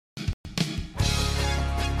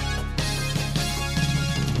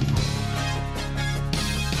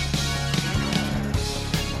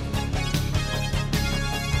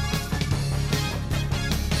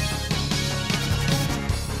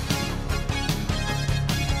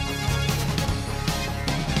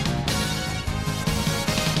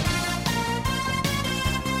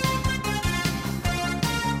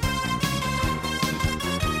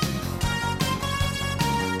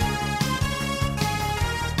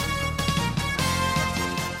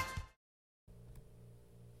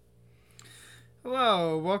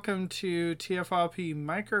Hello, welcome to TFLP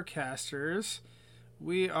Microcasters.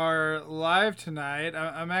 We are live tonight.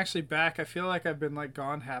 I'm actually back. I feel like I've been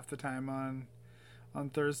gone half the time on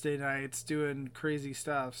Thursday nights doing crazy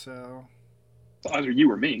stuff. So Either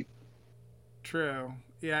you or me. true.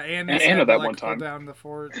 Yeah, Anna's And Anna had to that one hold time. down the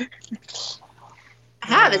fort. I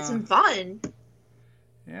have. It's Yeah, been fun.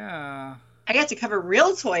 yeah. I got to cover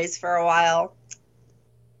real toys for a while.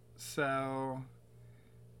 So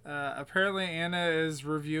apparently Anna is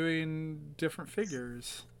reviewing different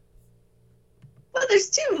figures. Well, there's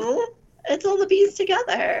two. It's all the bees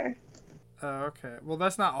together. Oh, okay. Well,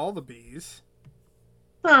 that's not all the bees.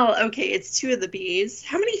 Well, okay, it's two of the bees.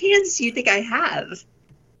 How many hands do you think I have?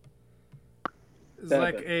 It's Seven.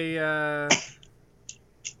 like a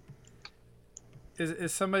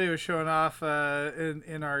is somebody was showing off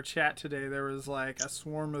in our chat today. There was like a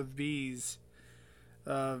swarm of bees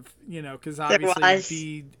of because There obviously was.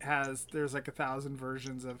 bee there's like 1,000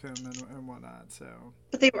 versions of him and whatnot. So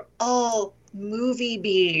But they were all movie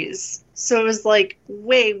bees. So it was like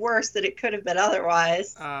way worse than it could have been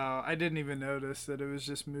otherwise. I didn't even notice that it was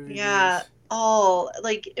just movie Yeah, bees. all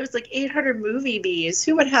like it was like 800 movie bees.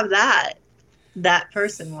 Who would have that? That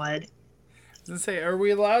person would. I was gonna say, are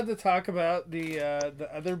we allowed to talk about the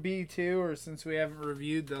other bee too, or since we haven't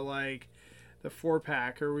reviewed the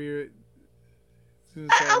 4-pack, are we?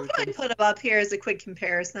 I'll probably put them up here as a quick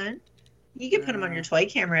comparison. You could put them on your toy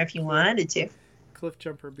camera if you wanted to. Cliff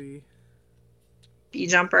Jumper bee. Bee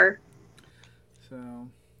jumper. So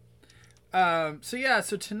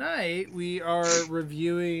tonight we are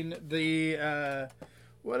reviewing the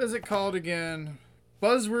what is it called again?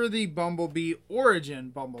 Buzzworthy Bumblebee Origin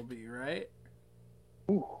Bumblebee, right?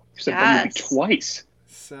 Ooh, you said Yes. Bumblebee twice.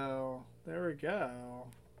 So there we go.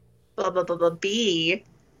 Blah blah blah blah bee.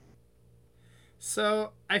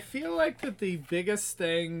 So I feel like that the biggest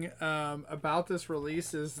thing about this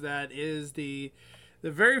release is the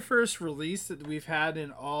very first release that we've had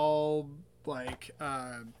in all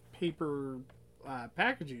paper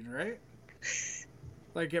packaging, right?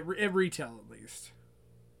 Like at retail at least.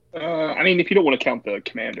 I mean, if you don't want to count the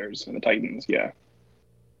Commanders and the Titans, yeah.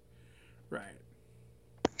 Right.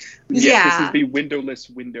 Yes, Yeah. this is the windowless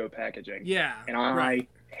window packaging. Yeah. And I right.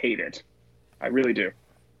 hate it. I really do.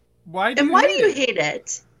 Why do And you why do hate you it? hate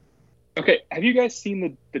it? Okay, have you guys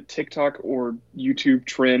seen the TikTok or YouTube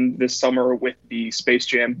trend this summer with the Space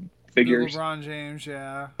Jam figures? The LeBron James,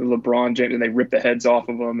 yeah. The LeBron James, and they rip the heads off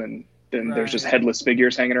of them, and then there's just Right. headless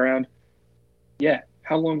figures hanging around? Yeah.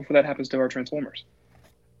 How long before that happens to our Transformers?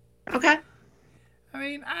 Okay. I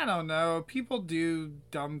mean, I don't know. People do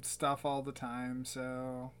dumb stuff all the time,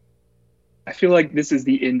 so I feel like this is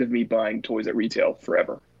the end of me buying toys at retail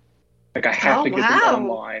forever. Like I have Oh, to get them wow.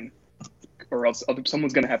 online, or else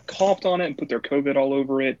someone's gonna have coughed on it and put their COVID all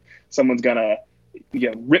over it. Someone's gonna,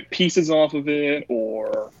 rip pieces off of it,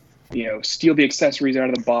 or steal the accessories out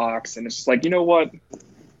of the box. And it's just like, you know what?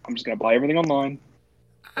 I'm just gonna buy everything online.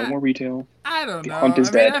 No more retail. I don't The know. hunt is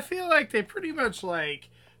I mean, dead. I feel like they pretty much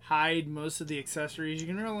hide most of the accessories. You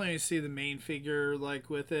can really see the main figure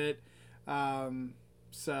with it.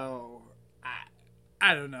 So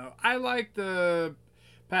I don't know. I like the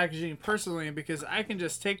packaging personally because I can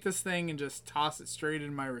just take this thing and just toss it straight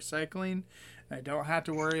in my recycling. I don't have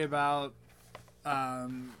to worry about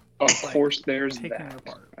Of course, there's taking that. it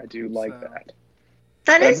apart. I do like So- that.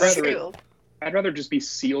 That I'd is rather true. I'd rather just be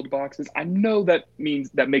sealed boxes. I know that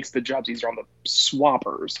makes the jobs easier on the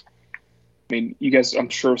swappers. I mean, you guys, I'm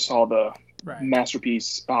sure, saw the Right.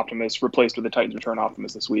 Masterpiece Optimus replaced with the Titans Return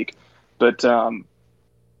Optimus this week. But I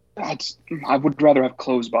would rather have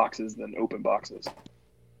closed boxes than open boxes.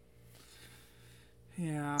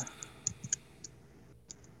 Yeah.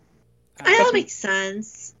 That makes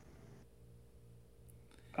sense.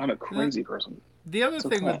 I'm a crazy person. The other It's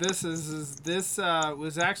thing okay. with this is this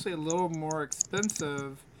was actually a little more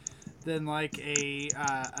expensive than a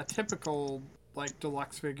typical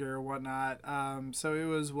deluxe figure or whatnot. So it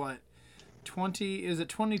was what 20? Is it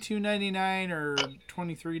 $22.99 or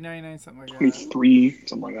 $23.99 something like that? 23,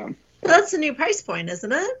 something like that. Well, that's the new price point,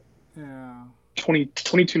 isn't it? Yeah.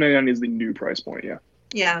 $22.99 is the new price point. Yeah.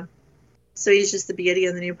 Yeah. So he's just the beginning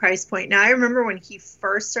of the new price point. Now, I remember when he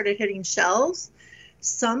first started hitting shelves,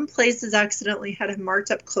 some places accidentally had him marked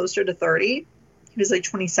up closer to 30. He was like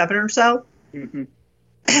 27 or so. Mm-hmm.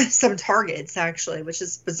 Some Targets, actually, which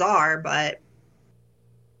is bizarre, but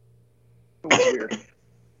It was weird.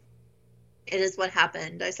 it is what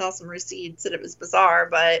happened. I saw some receipts and it was bizarre,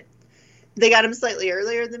 but they got him slightly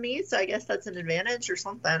earlier than me, so I guess that's an advantage or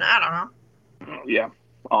something. I don't know. Yeah.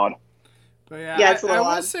 Odd. But yeah, Yeah, it's a I little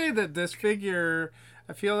will odd. say that this figure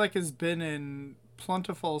I feel like has been in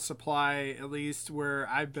plentiful supply, at least where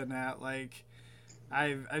I've been at. Like,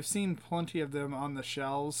 I've seen plenty of them on the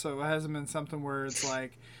shelves, so it hasn't been something where it's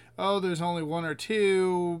like, oh, there's only one or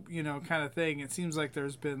two, kind of thing. It seems like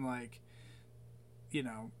there's been like,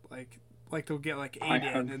 like they'll get like 8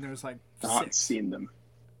 in, and there's like not 6. seen them.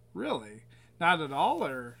 Really? Not at all,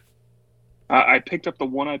 or? I picked up the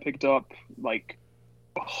one I picked up like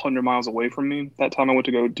 100 miles away from me that time I went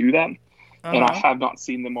to go do that, and I have not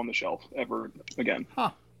seen them on the shelf ever again.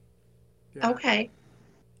 Huh. Yeah. Okay.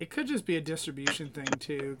 It could just be a distribution thing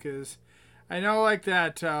too, because I know like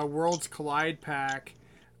that Worlds Collide pack,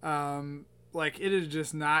 like it had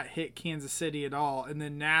just not hit Kansas City at all, and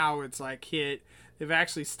then now it's like hit. They've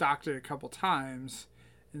actually stocked it a couple times,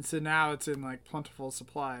 and so now it's in like plentiful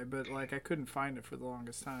supply. But like I couldn't find it for the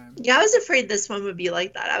longest time. Yeah, I was afraid this one would be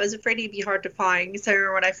like that. I was afraid he'd be hard to find. Because I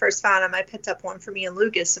remember when I first found him, I picked up one for me and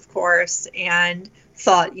Lucas, of course, and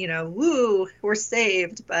thought, woo, we're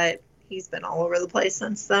saved. But he's been all over the place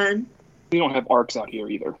since then. We don't have arcs out here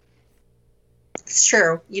either. It's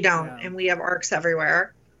true, you don't, Yeah. and we have arcs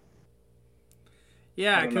everywhere.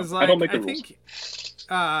 Yeah, because like I think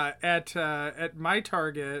at my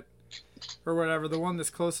Target or whatever, the one that's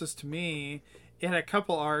closest to me, it had a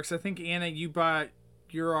couple arcs. I think Anna, you bought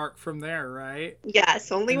your arc from there, right?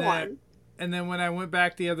 Yes, only And one. And then when I went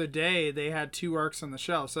back the other day, they had 2 arcs on the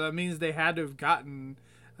shelf, so that means they had to have gotten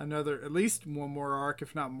at least one more arc,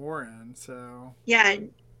 if not more, in. So Yeah,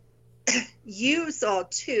 and you saw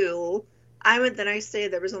 2. I went the next day,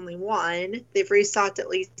 there was only 1. They've restocked at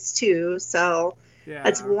least 2, so yeah,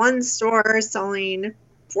 that's one store selling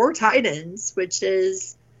 4 Titans, which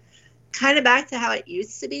is kind of back to how it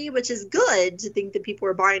used to be, which is good to think that people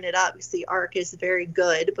are buying it up because the arc is very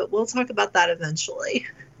good, but we'll talk about that eventually.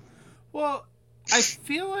 Well, I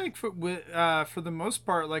feel like for the most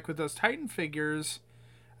part, like with those Titan figures,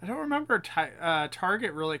 I don't remember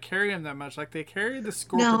Target really carrying him that much. Like they carried the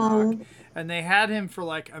Scorponok, and they had him for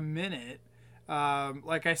like a minute.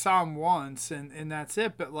 Like I saw him once, and that's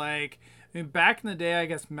it. But like, I mean, back in the day, I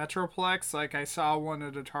guess Metroplex, like I saw one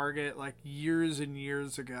at a Target like years and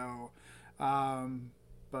years ago.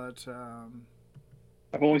 But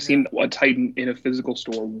I've only seen a Titan in a physical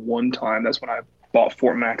store one time. That's when I bought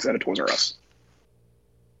Fort Max at a Toys R Us.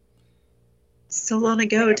 So long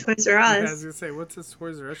ago, Toys R Us. I was gonna say, what's this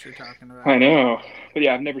Toys R Us you're talking about? I know, but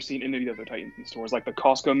yeah, I've never seen any of the other Titans in stores, like the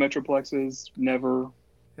Costco Metroplexes. Never.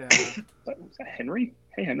 Yeah. Was that Henry?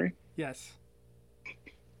 Hey, Henry. Yes.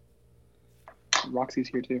 Roxy's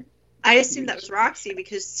here too. I assumed that was Roxy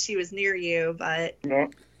because she was near you, but No.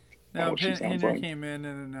 No, she sounds Henry like. came in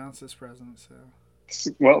and announced his presence. So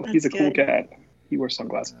Well, he's a That's cool good. cat. He wears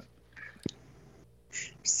sunglasses.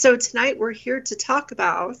 so tonight we're here to talk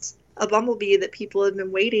about a Bumblebee that people have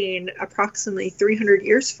been waiting approximately 300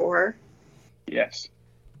 years for, Yes.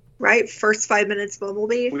 right? First 5 minutes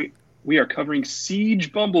Bumblebee. We are covering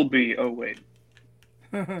Siege Bumblebee. Oh wait,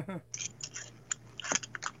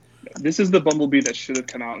 this is the Bumblebee that should have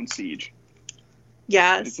come out in Siege.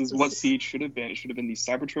 Yes. This is what Siege should have been. It should have been these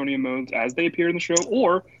Cybertronian modes as they appear in the show,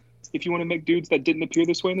 or if you want to make dudes that didn't appear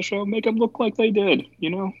this way in the show, make them look like they did.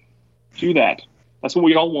 Do that. That's what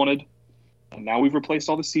we all wanted. And now we've replaced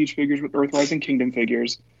all the Siege figures with Earthrise and Kingdom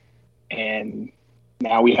figures, and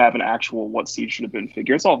now we have an actual what Siege should have been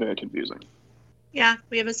figure. It's all very confusing. Yeah,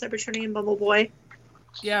 we have a Cybertronian Bumbleboy.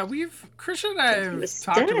 yeah, Christian and I have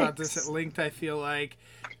talked about this at length. I feel like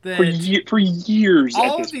that For years all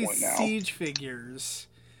at of this these point now. Siege figures,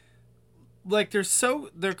 like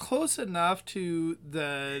they're close enough to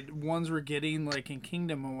the ones we're getting like in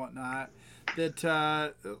Kingdom and whatnot that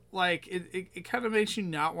like it kind of makes you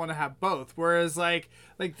not want to have both. Whereas like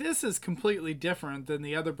this is completely different than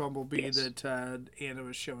the other Bumblebee Yes. that Anna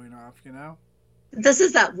was showing off. This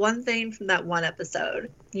is that one thing from that one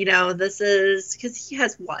episode. This is because he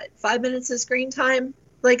has 5 minutes of screen time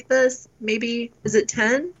like this? Maybe, is it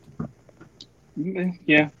 10?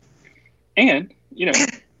 Yeah. And,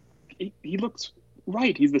 he looks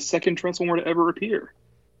right. He's the second Transformer to ever appear.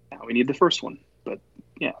 Now we need the first one. But,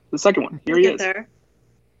 yeah, the second one. Here We'll he get is. there.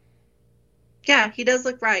 Yeah, he does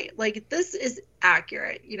look right. Like, this is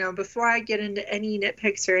accurate. Before I get into any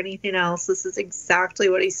nitpicks or anything else, this is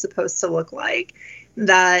exactly what he's supposed to look like.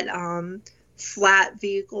 That flat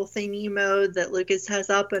vehicle thingy mode that Lucas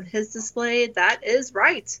has up on his display, that is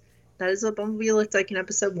right. That is what Bumblebee looked like in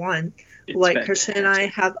episode 1. It's What Christian and I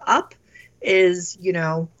have up is,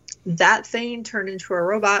 that thing turned into a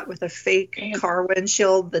robot with a fake car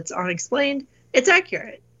windshield that's unexplained. It's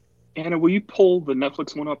accurate. Anna, will you pull the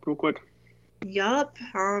Netflix one up real quick? Yup.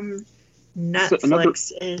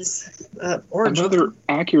 Netflix is original. Another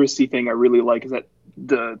accuracy thing I really like is that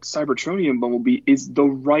the Cybertronian Bumblebee is the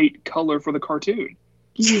right color for the cartoon.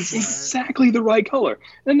 He is exactly the right color.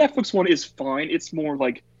 The Netflix one is fine. It's more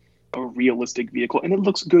like a realistic vehicle, and it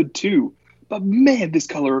looks good too. But man, this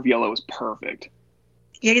color of yellow is perfect.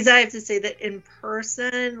 Yeah, because I have to say that in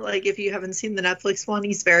person, like if you haven't seen the Netflix one,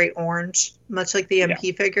 he's very orange, much like the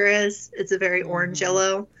MP figure is. It's a very orange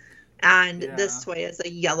yellow, and this toy is a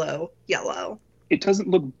yellow. It doesn't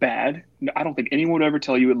look bad. No, I don't think anyone would ever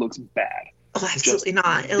tell you it looks bad. Oh, absolutely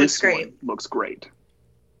not. It looks great. One looks great.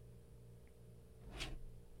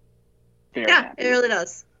 Very yeah, happy. it really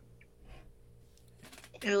does.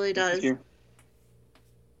 It really does. Here.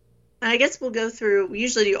 And I guess we'll go through. We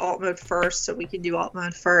usually do alt mode first, so we can do alt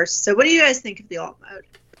mode first. So, what do you guys think of the alt mode?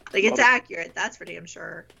 Like, it's accurate. That's for damn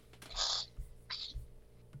sure.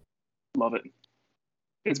 Love it.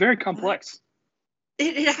 It's very complex.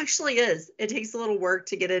 It actually is. It takes a little work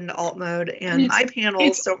to get into alt mode, and my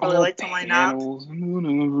panels don't really like to line up.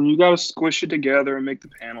 You got to squish it together and make the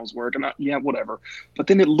panels work. And whatever. But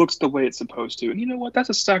then it looks the way it's supposed to. And you know what? That's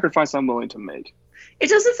a sacrifice I'm willing to make. It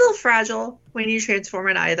doesn't feel fragile when you transform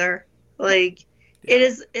it either. Like, it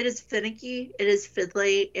is finicky. It is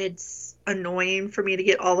fiddly. It's annoying for me to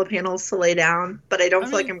get all the panels to lay down, but I don't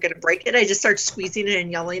feel like I'm going to break it. I just start squeezing it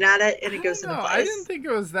and yelling at it, and it goes into place. I didn't think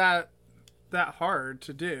it was that hard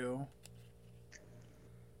to do.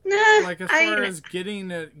 Nah, like as far as getting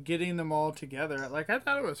them all together, like I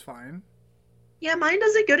thought it was fine. Yeah, mine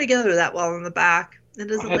doesn't go together that well in the back. It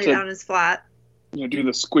doesn't lay down as flat. Do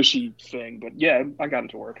the squishy thing, but yeah, I got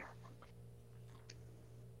it to work.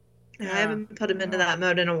 I haven't put him into that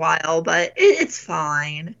mode in a while, but it's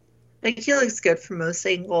fine. Like, he looks good from most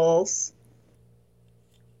angles.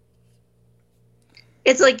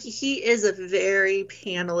 It's like he is a very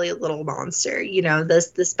panely little monster.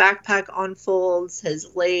 This backpack unfolds,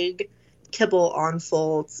 his leg kibble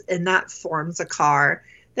unfolds, and that forms a car.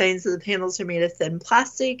 That means that the panels are made of thin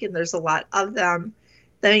plastic, and there's a lot of them.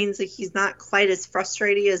 That means that he's not quite as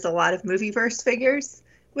frustrating as a lot of Movieverse figures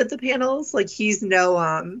with the panels. Like, he's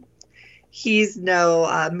no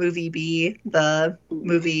movie bee, the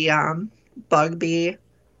movie Bug Bee.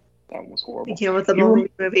 That was horrible. He came with the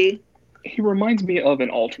movie. He reminds me of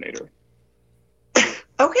an alternator.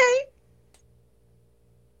 Okay.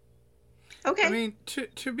 I mean,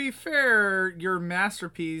 to be fair, your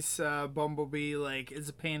masterpiece Bumblebee is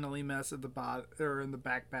a panely mess at the bottom or in the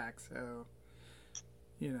backpack, so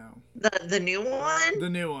the new one. The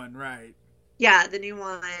new one, right? Yeah, the new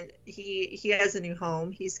one. He has a new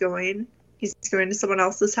home. He's going to someone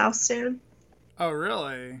else's house soon. Oh,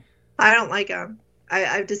 really? I don't like him.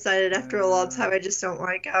 I've decided after a long time I just don't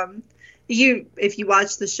like him. If you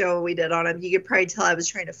watch the show we did on him, you could probably tell I was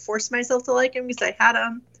trying to force myself to like him because I had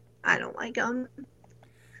him. I don't like him.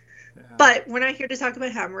 Yeah. But we're not here to talk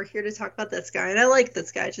about him. We're here to talk about this guy, and I like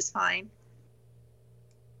this guy just fine.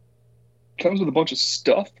 Comes with a bunch of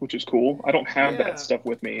stuff, which is cool. I don't have that stuff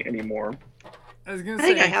with me anymore. I was gonna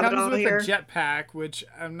say it comes with a jetpack, which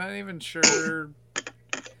I'm not even sure.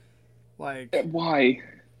 Why? I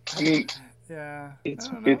mean, yeah, it's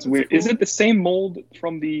weird. Cool. Is it the same mold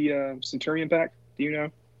from the Centurion pack? Do you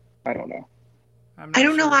know? I don't know. I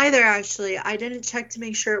don't know either. Actually, I didn't check to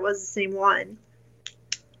make sure it was the same one.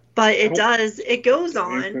 But it does. It goes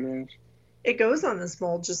on. It goes on this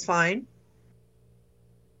mold just fine.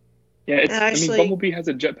 Yeah, I mean, Bumblebee has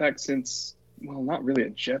a jetpack since, well, not really a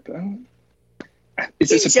jetpack.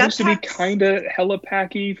 Is it supposed to be kind of hella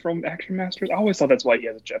packy from Action Masters? I always thought that's why he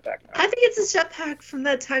has a jetpack now. I think it's a jetpack from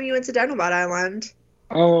that time you went to Dinobot Island.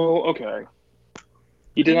 Oh, okay.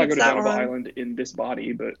 He did not go to Dinobot Island in this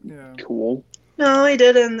body, but cool. No, he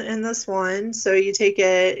did in this one. So you take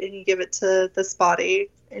it and you give it to this body,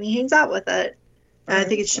 and he hangs out with it. And I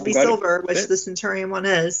think it should be silver, which the Centurion one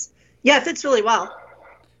is. Yeah, it fits really well.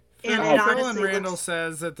 And Phil Randall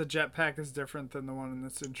says that the jetpack is different than the one in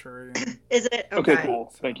the Centurion. Is it? Okay,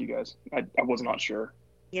 cool. Thank you, guys. I was not sure.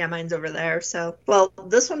 Yeah, mine's over there. So, well,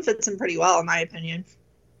 this one fits him pretty well, in my opinion.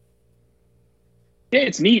 Yeah,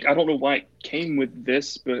 it's neat. I don't know why it came with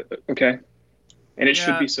this, but okay. And it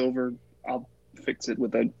should be silver. I'll fix it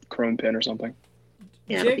with a chrome pin or something.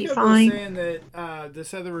 Yeah, it'll be fine. Was saying that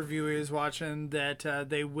this other reviewer he was watching that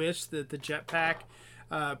they wish that the jetpack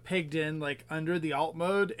pegged in under the alt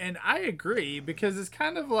mode, and I agree because it's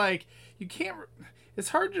kind of you can't. It's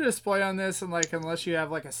hard to display on this and unless you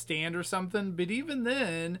have a stand or something. But even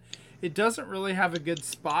then, it doesn't really have a good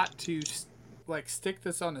spot to stick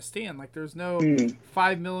this on a stand. There's no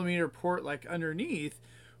 5mm port underneath,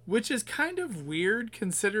 which is kind of weird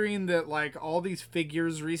considering that all these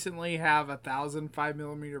figures recently have 1,000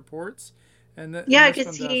 5mm ports, and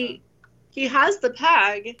because he has the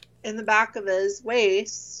peg in the back of his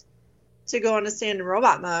waist to go into stand-in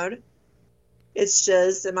robot mode. It's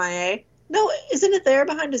just MIA. No, isn't it there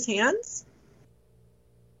behind his hands?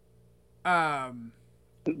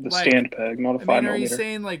 The Like, stand peg, not a I 5 mean, are millimeter. you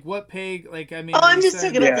saying like what peg? Like, I mean, Oh, are I'm you just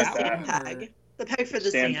saying talking about the Yeah, stand that, peg. or- The peg for the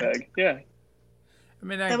stand stand. peg. Yeah. I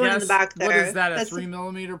mean, I That one in the guess back what there. is that? A That's-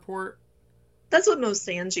 3mm port? That's what most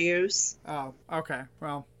stands use. Oh, okay.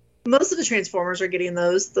 Well, Most of the Transformers are getting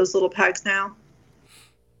those little pegs now.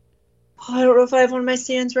 Oh, I don't know if I have one of my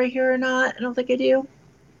stands right here or not. I don't think I do.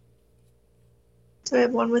 Do I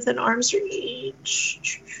have one within arm's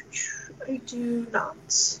reach? I do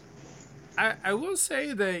not. I will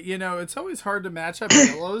say that, you know, it's always hard to match up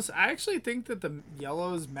yellows. I actually think that the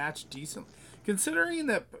yellows match decently, considering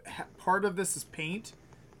that part of this is paint.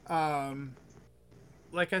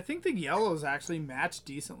 Like, I think the yellows actually match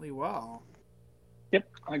decently well. Yep,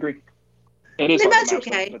 I agree. It is They hard to match match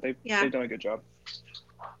okay. them, but Yeah. they've done a good job.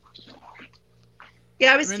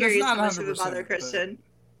 Yeah, I was I mean, it's curious not how much it would 100%, bother but- Christian.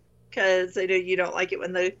 Because I know you don't like it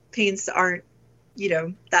when the paints aren't, you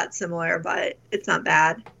know, that similar, but it's not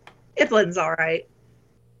bad. It blends all right.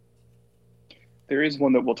 There is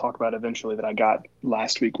one that we'll talk about eventually that I got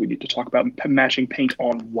last week. We need to talk about matching paint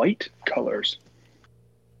on white colors.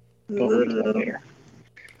 But we'll get to that Ooh, later.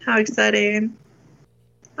 how exciting.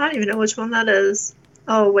 I don't even know which one that is.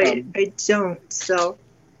 Oh, wait, Um, I don't, so.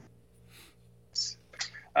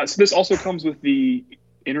 So this also comes with the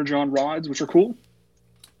Energon rods, which are cool,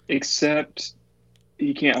 except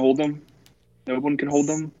you can't hold them. No one can hold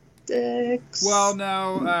them. Sticks. Well,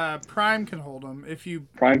 no, Prime can hold them if you.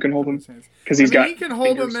 Prime can hold put them his hands- because I he's mean, got. he can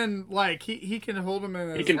hold fingers. them in like he can hold them in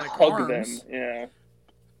his He can like, hug arms, them. Yeah,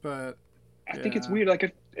 but I think it's Yeah. weird.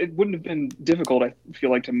 Like it wouldn't have been difficult. I feel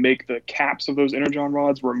like to make the caps of those Energon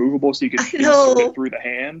rods removable so you could I know. insert it through the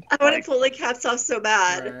hand. I want Like, to pull the caps off so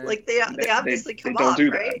bad. Right. Like, they obviously they come don't off, do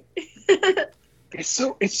that. right? It's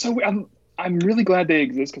so. I'm really glad they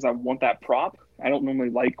exist because I want that prop. I don't normally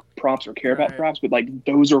like props or care about Right. props, but like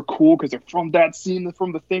those are cool because they're from that scene,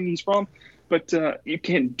 from the thing he's from. But you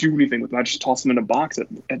can't do anything with them. I just toss them in a box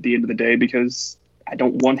at the end of the day because I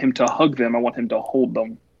don't want him to hug them. I want him to hold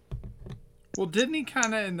them. well, didn't he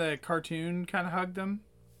kind of in the cartoon kind of hug them?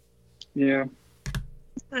 Yeah.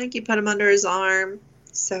 I think he put them under his arm,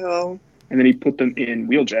 so. And then he put them in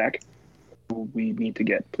Wheeljack. We need to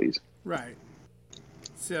get, please. Right.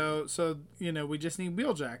 So you know, we just need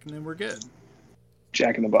Wheeljack, and then we're good.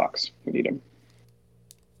 Jack in the Box. We need him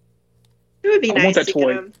It would be I want nice that to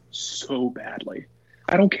toy. get him. so badly.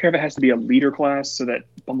 I don't care if it has to be a leader class so that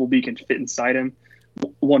Bumblebee can fit inside him.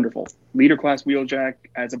 Wonderful. Leader class Wheeljack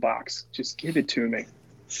as a box. Just give it to me.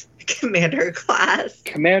 Commander class.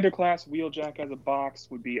 Commander class Wheeljack as a box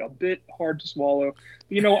would be a bit hard to swallow.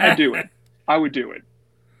 But you know, I'd do it. I would do it.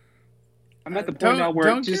 I'm at the point now where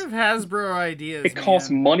don't it just give Hasbro ideas. it costs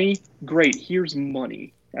man. money. Great, here's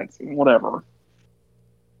money. That's whatever.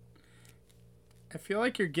 I feel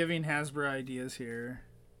like you're giving Hasbro ideas here.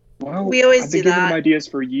 Well, We always I've been do giving that. them ideas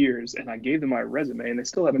for years, and I gave them my resume, and they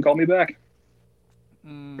still haven't called me back.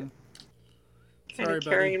 Mm. Kind Sorry, of buddy.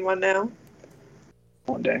 carrying one now.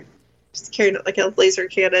 One day. Just carrying it like a laser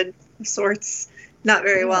cannon of sorts. Not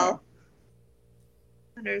very Yeah. well.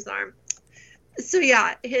 Under his arm. So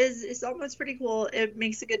yeah, his almost pretty cool. It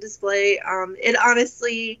makes a good display. It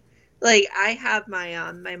honestly, like, I have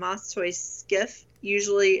my my Moss Toy Skiff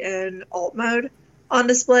usually in alt mode on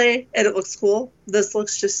display, and it looks cool. This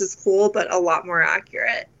looks just as cool, but a lot more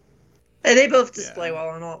accurate. And they both display Yeah.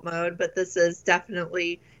 well in alt mode, but this is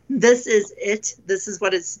definitely, this is it. This is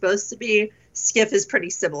what it's supposed to be. Skiff is pretty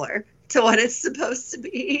similar to what it's supposed to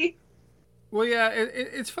be. Well, yeah,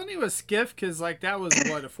 it's funny with Skiff because like that was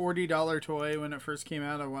what, a $40 toy when it first came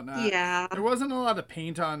out and whatnot. Yeah. There wasn't a lot of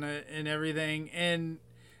paint on it and everything, and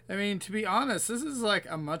I mean, to be honest, this is like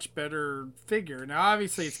a much better figure. Now,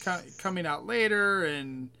 obviously, it's coming out later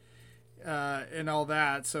and all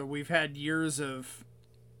that, so we've had years of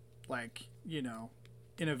like, you know,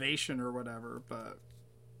 innovation or whatever. But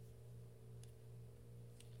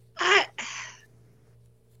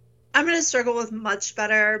I'm going to struggle with much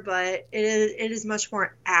better, but it is much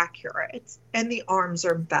more accurate, and the arms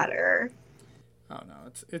are better. oh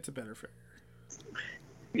no, it's a better figure.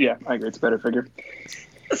 Yeah, I agree. It's a better figure.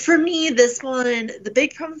 For me, this one, the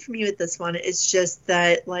big problem for me with this one is just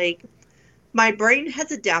that, like, my brain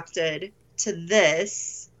has adapted to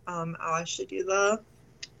this. I'll actually do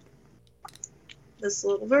this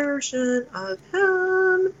little version of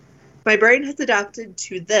him. My brain has adapted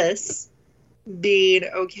to this being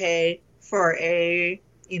okay for a,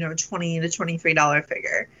 you know, $20 to $23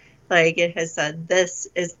 figure. Like, it has said this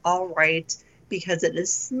is all right because it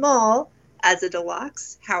is small as a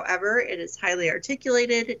deluxe. However, it is highly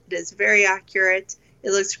articulated. It is very accurate.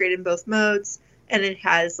 It looks great in both modes, and it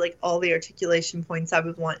has like all the articulation points I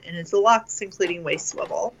would want in a deluxe, including waist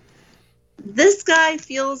swivel. This guy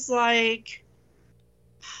feels like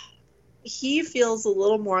he feels a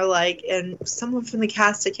little more like, and someone from the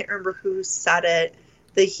cast, I can't remember who said it,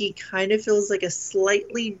 that he kind of feels like a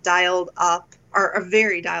slightly dialed up, or a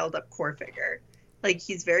very dialed up core figure. Like,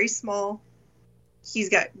 he's very small. He's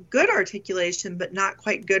got good articulation, but not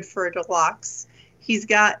quite good for a deluxe. He's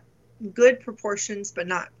got good proportions, but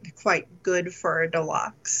not quite good for a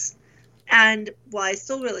deluxe. And while I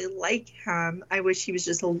still really like him, I wish he was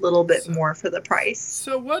just a little bit more for the price.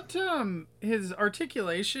 So what, his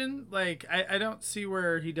articulation, like, I don't see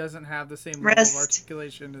where he doesn't have the same level of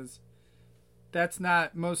articulation as... That's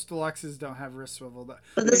not, most deluxes don't have wrist swivel. But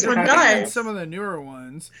this one does. Some of the newer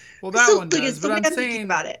ones. Well, that one does, but I'm saying...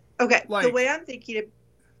 about it. Okay, like, the way I'm thinking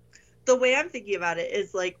about it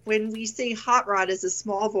is, like, when we say Hot Rod is a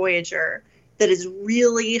small Voyager that is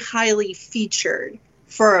really highly featured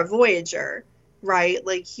for a Voyager, right?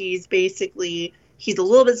 Like, he's a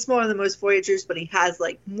little bit smaller than most Voyagers, but he has,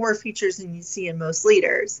 like, more features than you see in most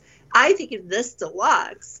leaders. I think of this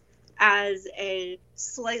deluxe as a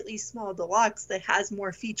slightly small deluxe that has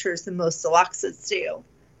more features than most deluxes do.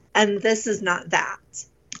 And this is not that.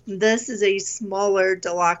 This is a smaller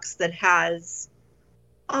deluxe that has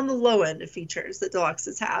on the low end of features that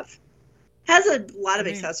deluxes have. Has a lot of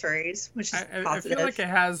accessories, which is positive. I feel like it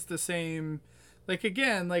has the same, like,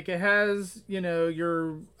 again, like, it has, you know,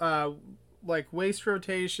 your like waist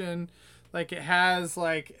rotation, like, it has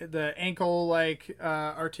like the ankle, like,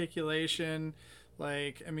 articulation,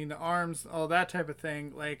 like, I mean, the arms, all that type of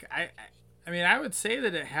thing. Like, I mean, I would say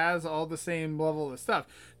that it has all the same level of stuff.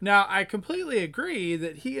 Now, I completely agree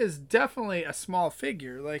that he is definitely a small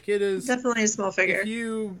figure. Like, it is definitely a small figure. If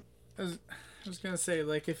you, I was gonna say,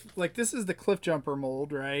 like, if, like, this is the Cliff Jumper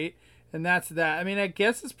mold, right? And that's that. I mean, I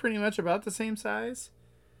guess it's pretty much about the same size,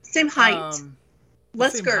 same height,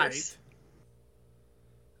 less girth.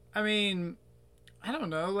 I mean, I don't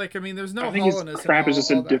know. Like, I mean, there's no I think hollowness. His crap is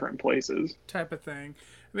just in different places. Type of thing.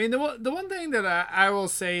 I mean, the one thing that I will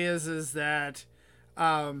say is that,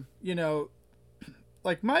 you know,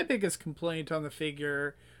 like, my biggest complaint on the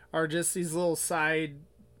figure are just these little side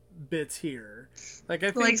bits here. Like,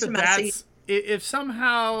 I think that's if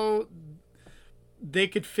somehow they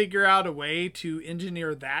could figure out a way to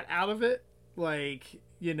engineer that out of it, like,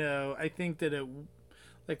 you know, I think that it,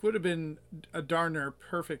 like, would have been a darn near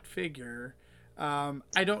perfect figure.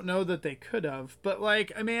 I don't know that they could have, but,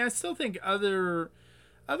 like, I mean, I still think otherwise,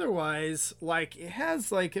 like, it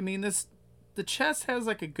has, like, I mean, the chest has,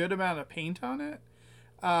 like, a good amount of paint on it.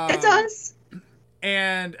 It does.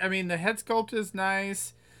 And, I mean, the head sculpt is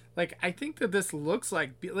nice. Like, I think that this looks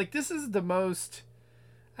like this is the most,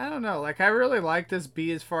 I don't know, like, I really like this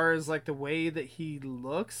B as far as, like, the way that he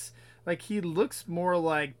looks. Like, he looks more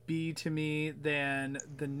like B to me than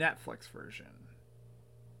the Netflix version.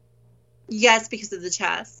 Yes, because of the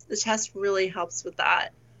chest. The chest really helps with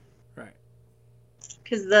that. Right.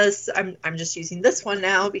 Because this, I'm just using this one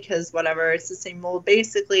now because whatever, it's the same mold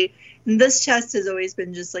basically. And this chest has always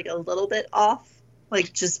been just like a little bit off,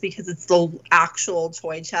 like just because it's the actual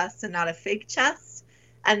toy chest and not a fake chest.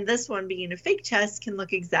 And this one being a fake chest can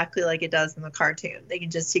look exactly like it does in the cartoon. They can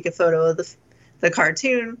just take a photo of the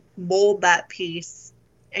cartoon, mold that piece,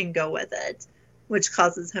 and go with it, which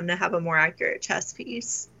causes him to have a more accurate chest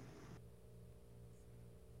piece.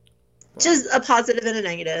 Just a positive and a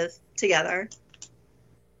negative together.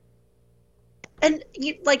 And,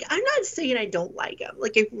 like, I'm not saying I don't like him.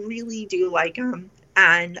 Like, I really do like him.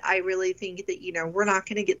 And I really think that, you know, we're not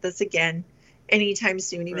going to get this again anytime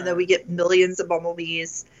soon, even though we get millions of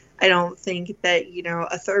Bumblebees. I don't think that, you know,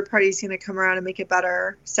 a third party is going to come around and make it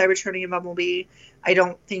better. Cybertronian Bumblebee. I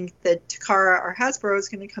don't think that Takara or Hasbro is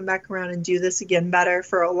going to come back around and do this again better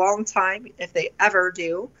for a long time, if they ever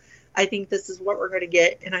do. I think this is what we're going to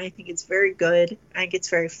get, and I think it's very good. I think it's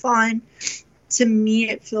very fun. To me,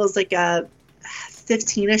 it feels like a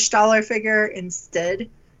 $15-ish figure instead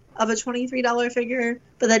of a $23 figure,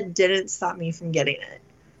 but that didn't stop me from getting it,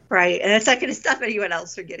 right? And it's not going to stop anyone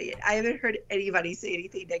else from getting it. I haven't heard anybody say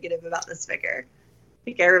anything negative about this figure. I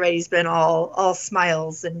think everybody's been all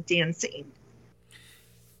smiles and dancing.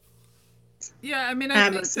 Yeah, I mean, I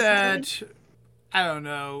think that, I don't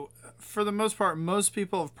know, for the most part, most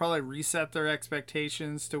people have probably reset their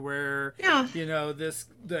expectations to where, you know,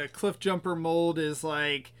 the Cliff Jumper mold is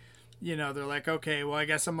like, you know, they're like, okay, well, I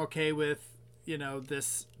guess I'm okay with, you know,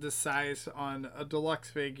 this size on a deluxe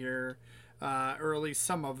figure, or at least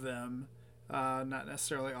some of them, not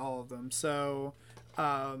necessarily all of them. So,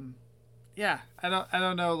 yeah, I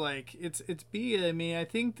don't know. Like it's B. I mean, I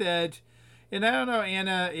think that, and I don't know,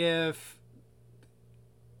 Anna, if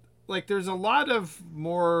like there's a lot of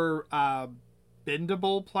more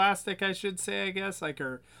bendable plastic, I should say, I guess, like,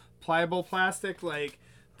 or pliable plastic, like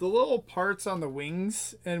the little parts on the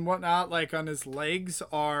wings and whatnot, like on his legs,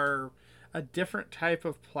 are a different type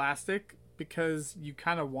of plastic because you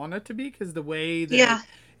kind of want it to be, because the way that Yeah.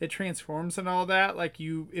 it transforms and all that, like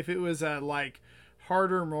you, if it was a like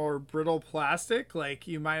harder, more brittle plastic, like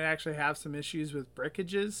you might actually have some issues with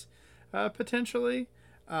breakages, potentially.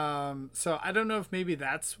 So I don't know if maybe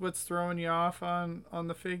that's what's throwing you off on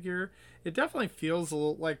the figure. It definitely feels a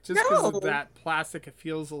little like, just because of No. that plastic, it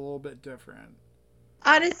feels a little bit different.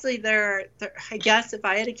 Honestly, I guess if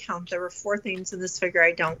I had to count, there were 4 things in this figure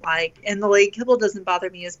I don't like, and the leg kibble doesn't bother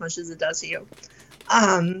me as much as it does you,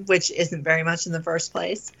 which isn't very much in the first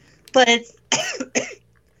place. But it's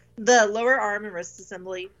the lower arm and wrist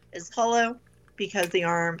assembly is hollow because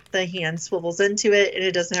the hand swivels into it and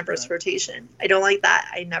it doesn't have wrist rotation. I don't like that.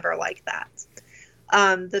 I never like that.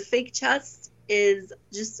 The fake chest is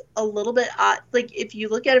just a little bit odd. Like, if you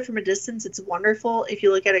look at it from a distance, it's wonderful. If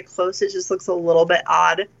you look at it close, it just looks a little bit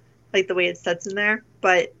odd, like the way it sets in there.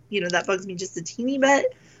 But, that bugs me just a teeny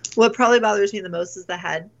bit. What probably bothers me the most is the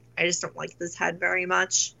head. I just don't like this head very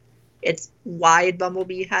much. It's wide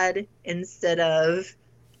Bumblebee head instead of,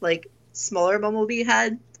 like, smaller Bumblebee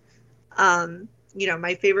head.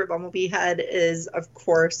 My favorite Bumblebee head is, of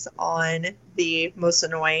course, on the most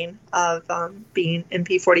annoying of being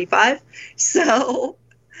MP45. So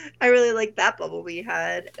I really like that Bumblebee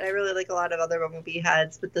head. I really like a lot of other Bumblebee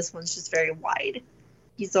heads, but this one's just very wide.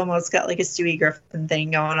 He's almost got like a Stewie Griffin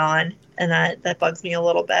thing going on, and that bugs me a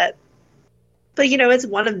little bit. But, it's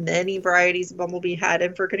one of many varieties of Bumblebee head,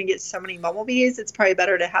 and if we're going to get so many Bumblebees, it's probably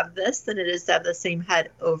better to have this than it is to have the same head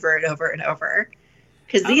over and over and over.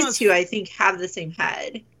 Because these two, I think, have the same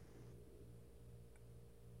head.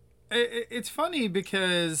 It's funny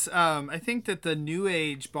because I think that the New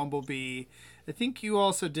Age Bumblebee, I think you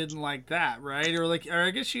also didn't like that, right? Or I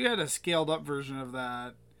guess you had a scaled up version of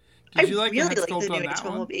that. Did you like the head sculpt on that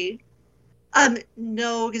Bumblebee.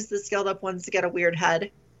 No, because the scaled up ones get a weird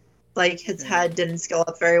head. Like, his head didn't scale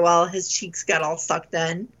up very well. His cheeks got all sucked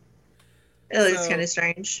in. It looks kind of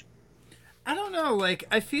strange. I don't know. Like,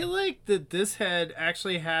 I feel like that this head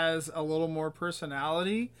actually has a little more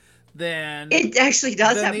personality than it actually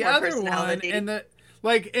does have the more other personality. One,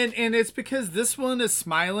 and it's because this one is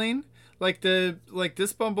smiling. Like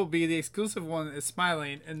this Bumblebee, the exclusive one, is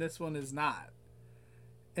smiling, and this one is not.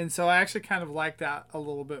 And so I actually kind of like that a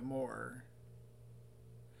little bit more.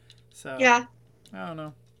 So yeah, I don't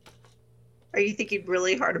know. Are you thinking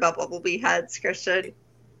really hard about Bumblebee heads, Christian?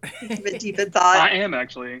 You've been deep in thought. I am,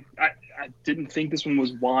 actually. I didn't think this one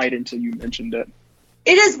was wide until you mentioned it.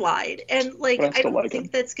 It is wide, and I don't like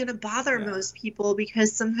think that's going to bother most people,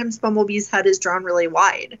 because sometimes Bumblebee's head is drawn really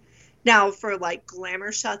wide. Now, for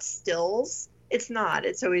glamour shot stills, it's not.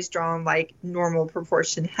 It's always drawn normal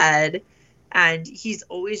proportion head, and he's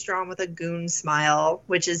always drawn with a goon smile,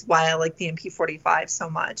 which is why I like the MP45 so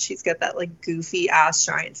much. He's got that goofy ass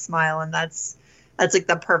giant smile, and that's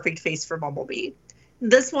the perfect face for Bumblebee.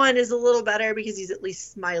 This one is a little better because he's at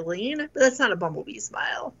least smiling, but that's not a Bumblebee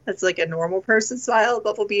smile. That's a normal person smile.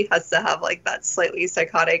 Bumblebee has to have that slightly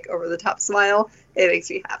psychotic, over-the-top smile. It makes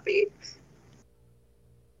me happy.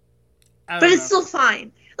 But it's still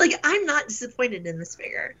fine. I'm not disappointed in this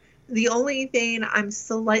figure. The only thing I'm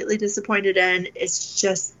slightly disappointed in is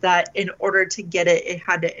just that in order to get it, it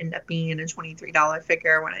had to end up being a $23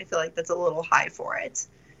 figure, when I feel like that's a litan high for it.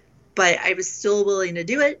 But I was still willing to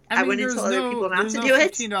do it. I wouldn't tell other people not to do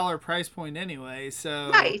it. There's no $15 price point anyway,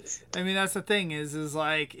 so right. I mean, that's the thing is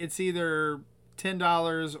it's either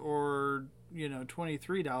 $10 or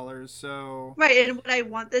 $23. So right, and would I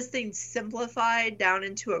want this thing simplified down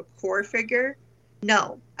into a core figure?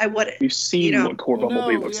 No, I wouldn't. We've seen what core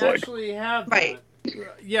Bumblebee looks like. We actually have right.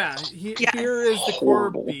 That. Yeah, here is the core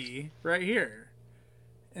B right here.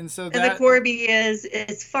 And so the core B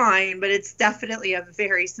it's fine, but it's definitely a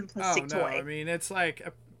very simplistic toy. I mean, it's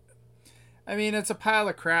it's a pile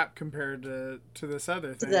of crap compared to this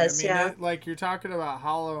other thing. You're talking about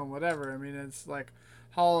hollow and whatever. I mean, it's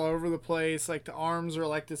hollow over the place. The arms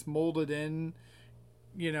are this molded in,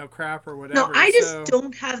 crap or whatever. No, I just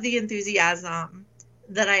don't have the enthusiasm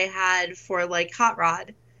that I had for Hot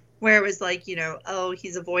Rod, where it was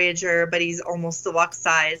he's a Voyager, but he's almost deluxe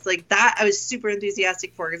size. That I was super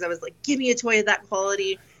enthusiastic for, because I was give me a toy of that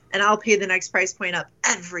quality and I'll pay the next price point up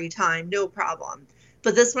every time, no problem.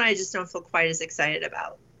 But this one I just don't feel quite as excited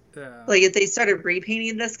about. Yeah. If they started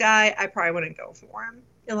repainting this guy, I probably wouldn't go for him.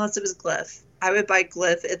 unless it was Glyph. I would buy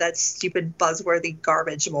Glyph in that stupid buzzworthy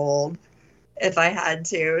garbage mold if I had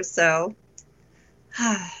to. So,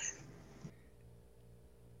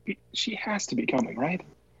 she has to be coming, right?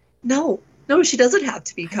 no, she doesn't have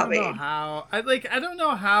to be coming. I don't know how. I don't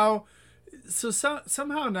know how. So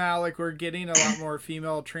somehow now, like, we're getting a lot more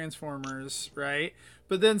female Transformers, right?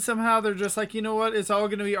 But then somehow they're just like, you know what? It's all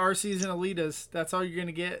going to be RCs and Elitas. That's all you're going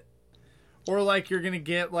to get. Or, like, you're going to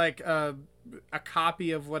get, like, a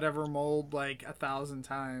copy of whatever mold, like, 1,000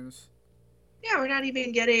 times. Yeah, we're not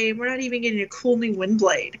even getting a cool new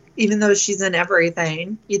Windblade, even though she's in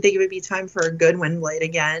everything. You'd think it would be time for a good Windblade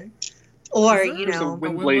again. Or, A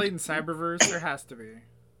Windblade in Cyberverse? There has to be.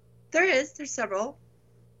 There's several.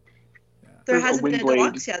 Yeah. There There's hasn't been a Windblade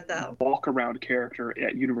deluxe yet, though. walk-around character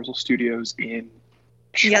at Universal Studios in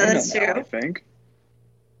China Yeah, that's now, true. I think.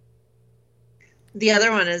 The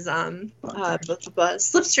other one is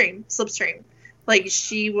Slipstream. Like,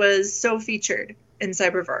 she was so featured in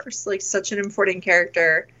Cyberverse, like such an important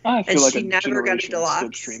character. I feel And like she a never got a generation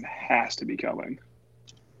deluxe. Slipstream has to be coming.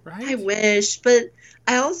 Right? I wish, but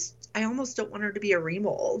I almost don't want her to be a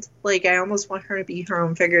remold. Like, I almost want her to be her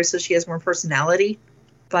own figure so she has more personality.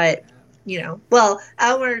 But, well, I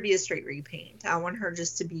don't want her to be a straight repaint. I want her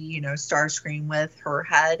just to be, Starscream with her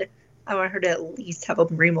head. I want her to at least have a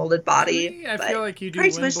remolded body. I feel like you do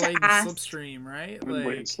pretty much to Windblade and ask. Slipstream, right?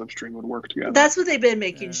 Windblade and Slipstream would work together. That's what they've been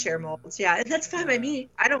making Yeah. share molds. Yeah, and that's fine by me.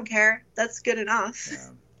 I don't care. That's good enough. Yeah.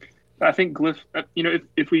 I think Glyph,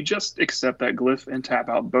 if we just accept that Glyph and Tap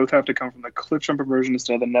Out both have to come from the Cliffjumper version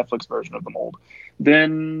instead of the Netflix version of the mold,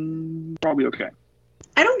 then probably okay.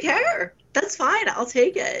 I don't care. That's fine. I'll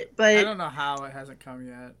take it. But I don't know how it hasn't come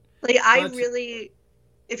yet. like, But-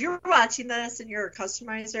 if you're watching this and you're a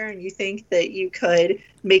customizer and you think that you could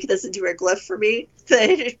make this into a Glyph for me,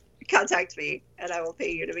 then contact me and I will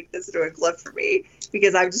pay you to make this into a Glyph for me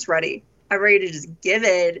because I'm just ready. I'm ready to just give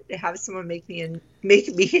it and have someone make me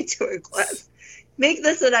into a Glyph. Make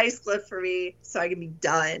this a nice Glyph for me so I can be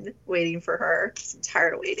done waiting for her. I'm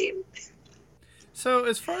tired of waiting. So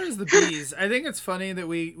as far as the bees, I think it's funny that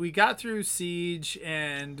we got through Siege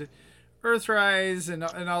and Earthrise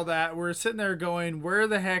and all that. We're sitting there going, where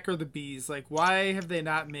the heck are the bees? Like, why have they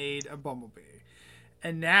not made a Bumblebee?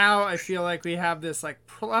 And now I feel like we have this like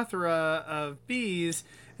plethora of bees,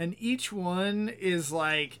 and each one is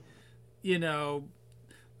like,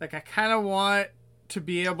 like I kind of want to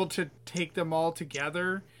be able to take them all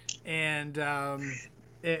together and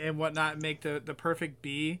whatnot, and make the perfect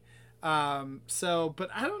bee. But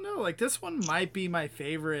I don't know, like this one might be my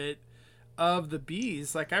favorite of the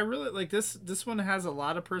bees. Like I really like this one has a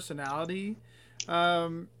lot of personality to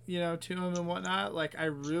him and whatnot. Like I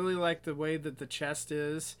really like the way that the chest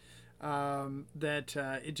is,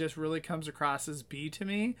 that it just really comes across as bee to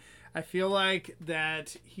me. I feel like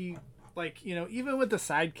that he, like, even with the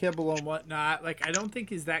side kibble and whatnot, like I don't think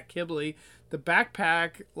he's that kibbly. The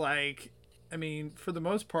backpack, like, I mean, for the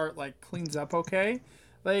most part, like cleans up okay.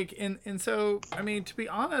 Like, and so, I mean, to be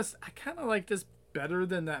honest, I kind of like this better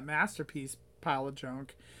than that Masterpiece pile of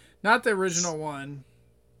junk. Not the original one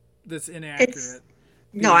that's inaccurate.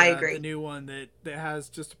 I agree. The new one that has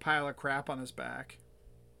just a pile of crap on his back.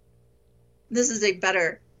 This is a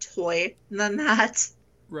better toy than that.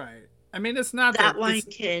 Right. I mean, it's not That one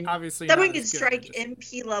it's can obviously that not one can as good, strike just-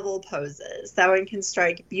 MP level poses. That one can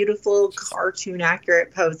strike beautiful cartoon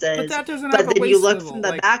accurate poses. But that doesn't But have a then waist you look swivel. from the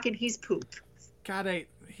like, back and he's poop. God,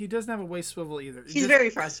 he doesn't have a waist swivel either. He's very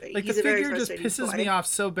frustrating. Like He's the a very figure just frustrating pisses toy. me off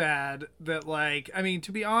so bad that, like, I mean,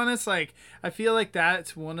 to be honest, like I feel like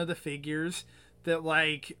that's one of the figures that,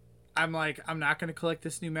 like, I'm not going to collect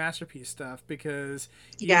this new Masterpiece stuff because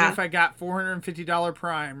even if I got $450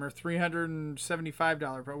 Prime or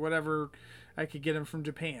 $375 Prime, whatever I could get him from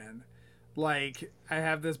Japan, like I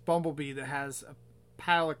have this Bumblebee that has a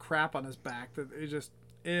pile of crap on his back that it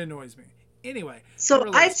annoys me. Anyway,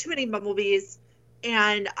 So I have too many Bumblebees,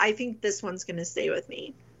 and I think this one's going to stay with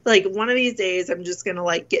me. Like, one of these days, I'm just going to,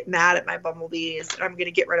 like, get mad at my Bumblebees, and I'm going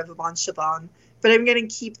to get rid of Bon Chabon. But I'm going to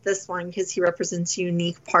keep this one because he represents a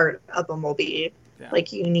unique part of Bumblebee. Yeah.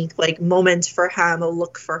 Like, a unique, like, moment for him, a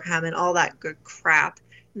look for him, and all that good crap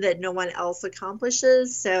that no one else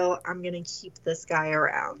accomplishes. So I'm going to keep this guy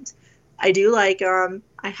around. I do like him.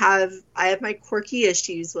 I have my quirky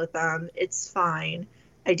issues with him. It's fine.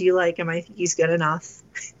 I do like him. I think he's good enough.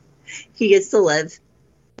 He gets to live.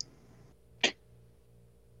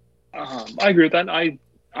 I agree with that.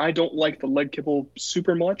 I don't like the leg kibble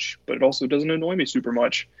super much, but it also doesn't annoy me super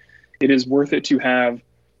much. It is worth it to have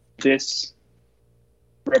this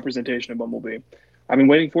representation of Bumblebee. I've been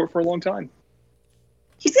waiting for it for a long time.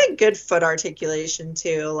 He's got good foot articulation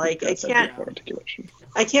too. Like I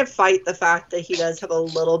can't fight the fact that he does have a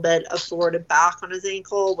little bit of forward and back on his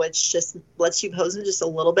ankle, which just lets you pose him just a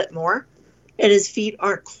little bit more. And his feet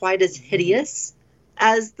aren't quite as hideous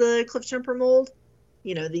as the Cliffjumper mold.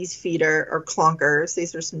 You know, these feet are clonkers.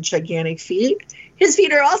 These are some gigantic feet. His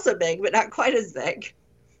feet are also big, but not quite as big.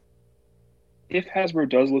 If Hasbro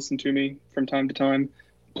does listen to me from time to time,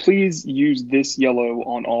 please use this yellow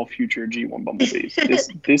on all future G1 Bumblebees.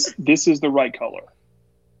 This is the right color.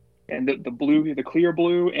 And the blue, the clear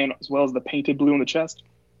blue, and as well as the painted blue on the chest,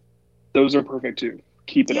 those are perfect too.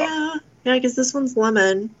 Keep it up. Yeah, because this one's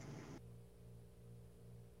lemon.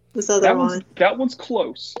 This other one. That one's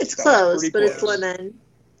close. It's close, but it's lemon.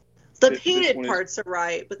 The painted parts are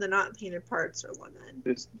right, but the not painted parts are lemon.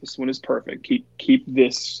 This one is perfect. Keep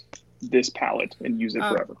this palette and use it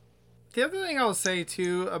forever. The other thing I'll say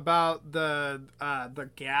too about the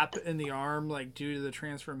gap in the arm, like due to the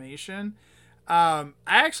transformation, I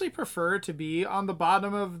actually prefer to be on the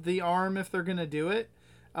bottom of the arm if they're gonna do it.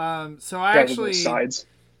 So I actually sides.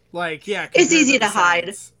 Like it's easy to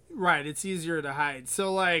hide. Right, it's easier to hide.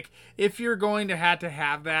 So like if you're going to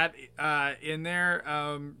have that in there,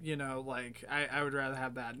 you know, like I would rather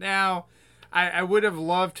have that. Now, I would have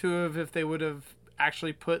loved to have if they would have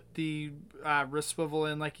actually put the wrist swivel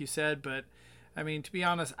in like you said, but I mean, to be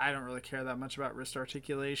honest, I don't really care that much about wrist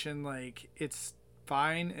articulation. Like it's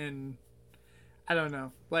fine, and I don't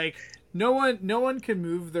know, like no one can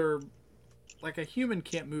move their, like a human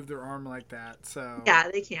can't move their arm like that. So yeah,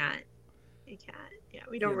 they can't. Yeah,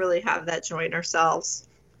 we don't really have that joint ourselves.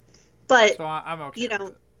 But so I'm okay. You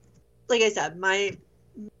know, like I said,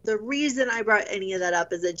 the reason I brought any of that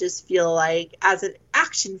up is I just feel like as an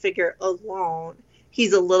action figure alone,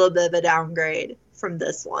 he's a little bit of a downgrade from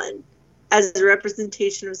this one. As a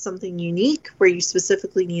representation of something unique where you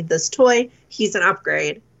specifically need this toy, he's an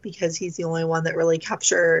upgrade because he's the only one that really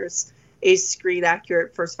captures a screen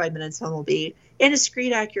accurate first 5 minutes Bumblebee and a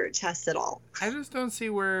screen accurate chest at all. I just don't see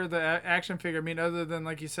where the action figure, I mean, other than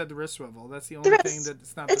like you said, the wrist swivel. That's the only thing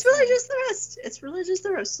that's not. It's really just the wrist. It's really just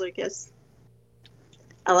the wrist, Lucas.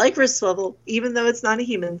 I like wrist swivel, even though it's not a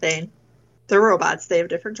human thing. They're robots. They have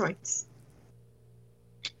different joints.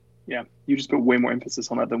 Yeah, you just put way more emphasis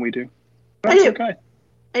on that than we do. I do. Okay.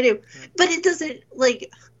 I do. But it doesn't,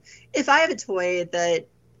 like, if I have a toy that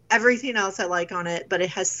everything else I like on it, but it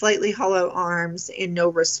has slightly hollow arms and no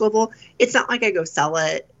wrist swivel, it's not like I go sell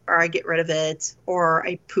it or I get rid of it or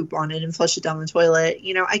I poop on it and flush it down the toilet.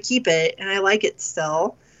 You know, I keep it and I like it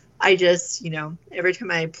still. I just, you know, every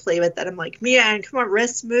time I play with that, I'm like, man, come on,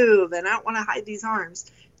 wrist move. And I don't want to hide these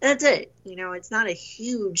arms. And that's it. You know, it's not a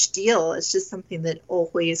huge deal. It's just something that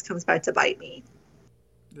always comes back to bite me.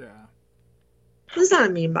 Yeah. It's not a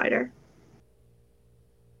mean biter.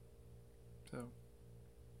 So.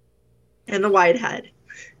 And the wide head.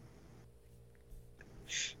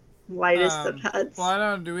 Whitest of heads. Well, I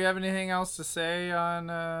don't. Do we have anything else to say on?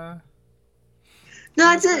 No,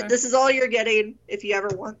 that's it. This is all you're getting. If you ever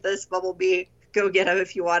want this Bumblebee, go get him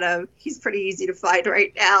if you want him. He's pretty easy to find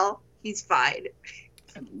right now. He's fine.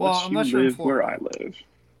 Unless you live where I live.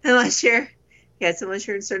 Unless you're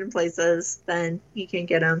in certain places, then you can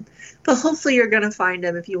get him. But hopefully you're going to find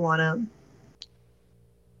him if you want him.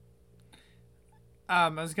 I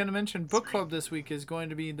was going to mention book club this week is going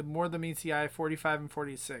to be the More Than Meets the Eye 45 and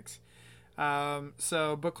 46.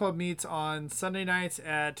 So book club meets on Sunday nights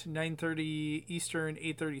at 9:30 Eastern,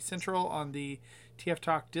 8:30 Central on the TF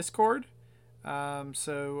Talk Discord.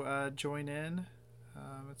 So join in.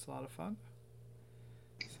 It's a lot of fun.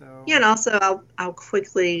 So yeah, and also I'll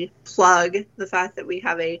quickly plug the fact that we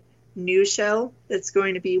have a new show that's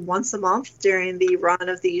going to be once a month during the run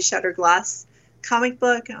of the Shattered Glass comic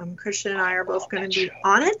book. Christian and I are both going to be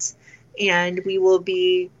on it, and we will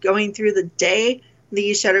be going through the day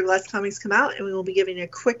the Shattered Glass comics come out, and we will be giving a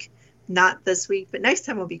quick, not this week, but next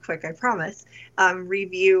time will be quick, I promise,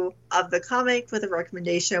 review of the comic with a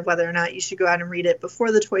recommendation of whether or not you should go out and read it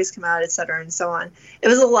before the toys come out, etc., and so on. It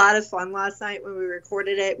was a lot of fun last night when we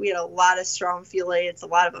recorded it. We had a lot of strong feelings, a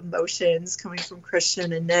lot of emotions coming from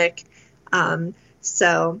Christian and Nick. And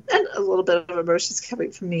a little bit of emotions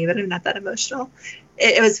coming from me, but I'm not that emotional.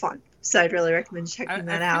 It was fun. So I'd really recommend checking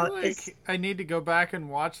that out. Like I need to go back and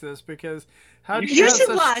watch this because how do you have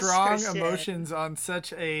such strong Christian. Emotions on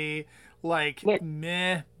such a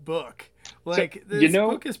meh book? Like this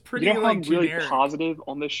book is pretty how I'm really generic. Positive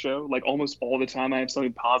on this show. Like almost all the time I have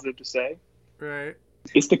something positive to say. Right.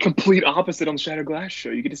 It's the complete opposite on the Shattered Glass show.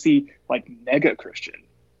 You get to see mega Christian.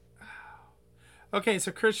 Okay,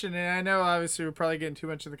 so Christian, and I know obviously we're probably getting too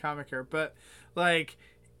much of the comic here, but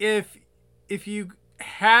if you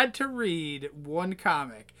had to read one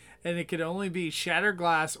comic, and it could only be Shattered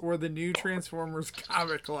Glass or the new Transformers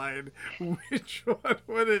comic line, which one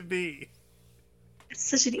would it be? It's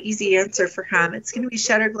such an easy answer for him. It's going to be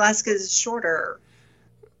Shattered Glass because it's shorter.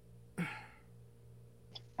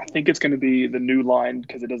 I think it's going to be the new line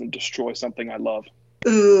because it doesn't destroy something I love.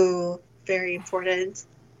 Ooh, very important.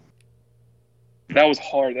 That was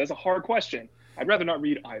hard. That's a hard question. I'd rather not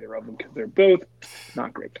read either of them because they're both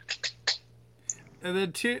not great. And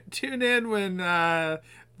then tune in when the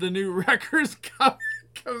new Wreckers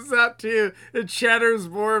comes out too. It shatters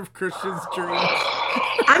more of Christian's dreams.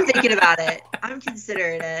 I'm thinking about it. I'm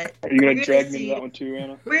considering it. Are you going to drag me to that one too,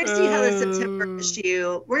 Anna? We're going to see how the September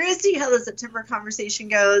issue. We're going to see how the September conversation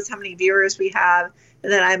goes, how many viewers we have,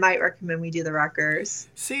 and then I might recommend we do the Wreckers.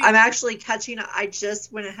 See, I'm actually catching. I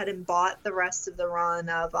just went ahead and bought the rest of the run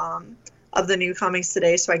of the new comics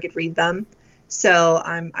today, so I could read them. So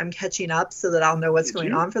I'm catching up so that I'll know what's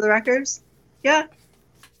going on for the Wreckers. Yeah.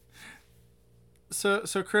 So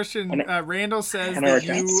Christian, Randall says that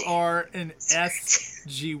you are an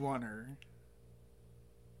SG1er.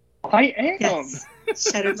 I am. Yes.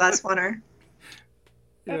 Shattered Glass Oneer.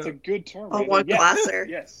 That's a good term. A one glasser.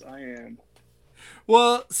 Yes, I am.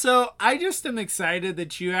 Well, so I just am excited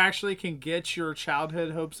that you actually can get your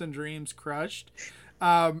childhood hopes and dreams crushed.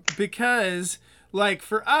 Because, like,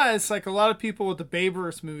 for us, like, a lot of people with the Babe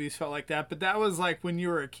Ruth movies felt like that, but that was, like, when you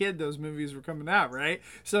were a kid, those movies were coming out, right?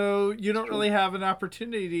 So you don't really have an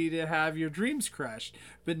opportunity to have your dreams crushed.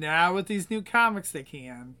 But now with these new comics, they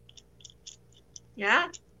can. Yeah,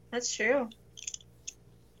 that's true.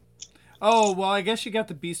 Oh, well, I guess you got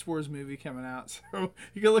the Beast Wars movie coming out, so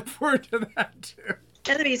you can look forward to that, too.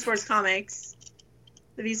 And the Beast Wars comics.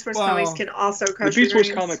 The Beast Wars comics can also crush the Beast Wars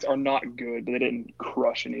dreams. comics are not good, but they didn't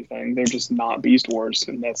crush anything. They're just not Beast Wars,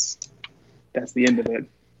 and that's the end of it.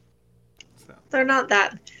 So. They're not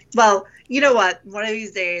that. Well, you know what? One of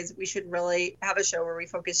these days, we should really have a show where we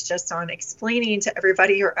focus just on explaining to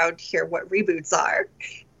everybody who are out here what reboots are.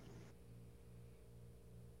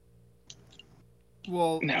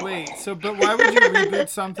 Well, No. wait. So, but why would you reboot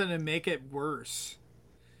something and make it worse?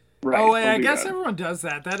 Right. Oh, wait, don't I do guess that. everyone does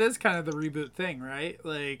that. That is kind of the reboot thing, right?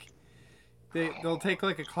 Like, they'll take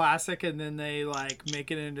like a classic and then they like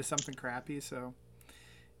make it into something crappy. So,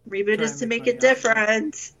 Reboot Try is and to make make it money off of it.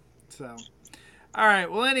 different. so. All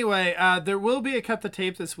right. Well, anyway, there will be a cut the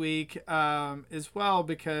tape this week as well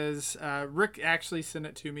because Rick actually sent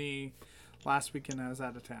it to me last weekend. I was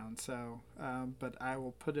out of town, so but I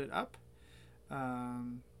will put it up.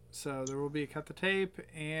 So there will be a cut the tape,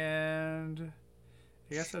 and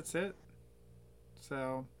I guess that's it.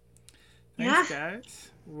 So thanks,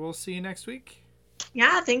 guys. We'll see you next week.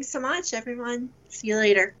 Yeah, thanks so much, everyone. See you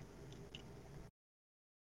later.